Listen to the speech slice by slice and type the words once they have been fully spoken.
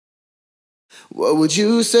What would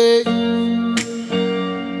you say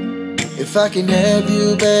if I can have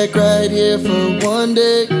you back right here for one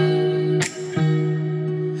day?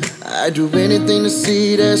 I'd do anything to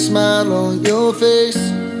see that smile on your face.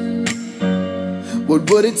 What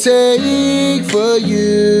would it take for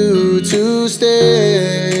you to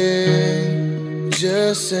stay?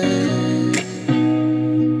 Just say.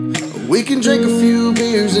 We can drink a few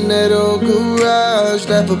beers in that old garage,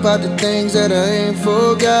 laugh about the things that I ain't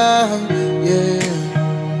forgot, yeah,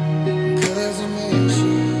 'cause I miss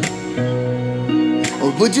you.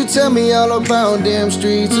 Or would you tell me all about them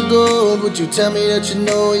streets of gold? Would you tell me that you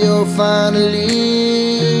know you're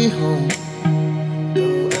finally home?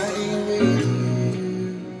 Though I ain't with you.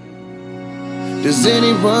 Does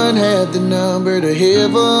anyone have the number to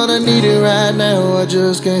heaven? I need it right now, I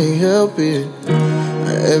just can't help it.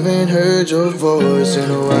 I haven't heard your voice in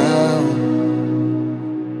a while.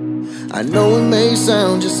 I know it may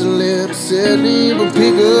sound just a little silly, but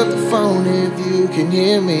pick up the phone if you can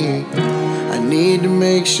hear me. I need to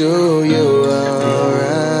make sure you're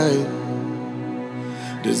alright.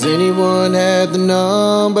 Does anyone have the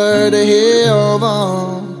number to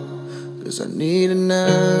heaven? 'Cause I need it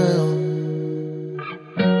now.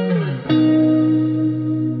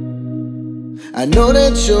 I know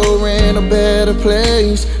that you're in a better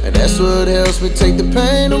place, and that's what helps me take the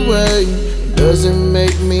pain away. It doesn't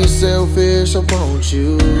make me selfish, I want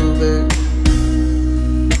you, babe.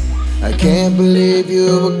 I can't believe you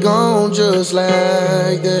were gone just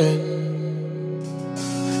like that.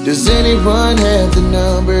 Does anyone have the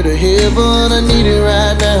number to heaven? I need it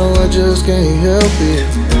right now, I just can't help it.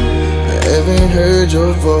 I haven't heard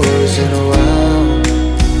your voice in a while.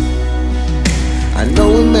 I know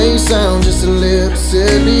it may sound just a little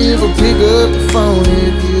silly, but pick up the phone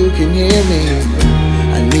if you can hear me.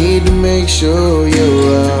 I need to make sure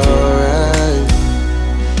you're alright.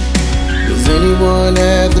 Does anyone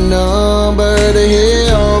have the number to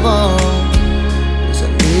heaven? 'Cause I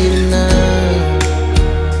need it now.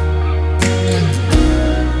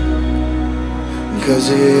 'Cause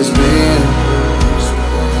it's been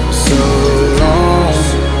so long,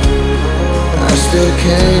 I still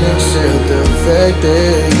can't accept the fact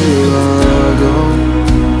that you are gone.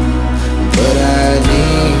 But I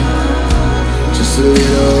need just a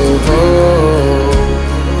little hope,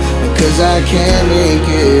 because I can't make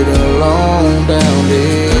it alone down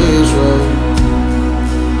this road.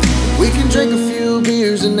 We can drink a few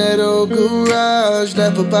beers in that old garage,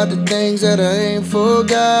 laugh about the things that I ain't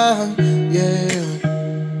forgot, yeah,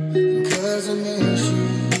 'cause I miss you.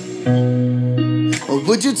 Or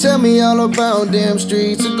would you tell me all about them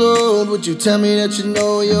streets of gold? Would you tell me that you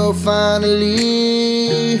know you're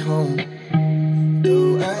finally home?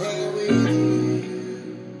 Though I ain't with you.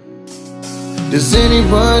 Does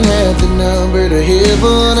anyone have the number to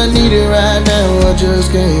heaven? I need it right now, I just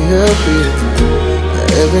can't help it. I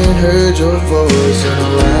haven't heard your voice in a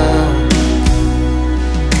while.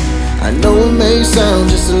 I know it may sound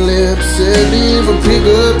just a little silly, but pick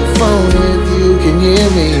up the phone if you can hear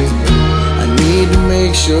me. I need to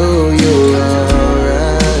make sure you're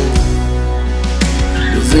alright.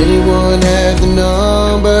 Does anyone have the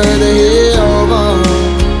number to heaven?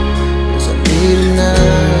 'Cause I need it now.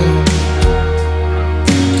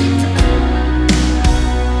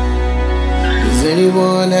 Does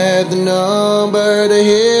anyone have the number to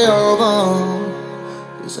heaven?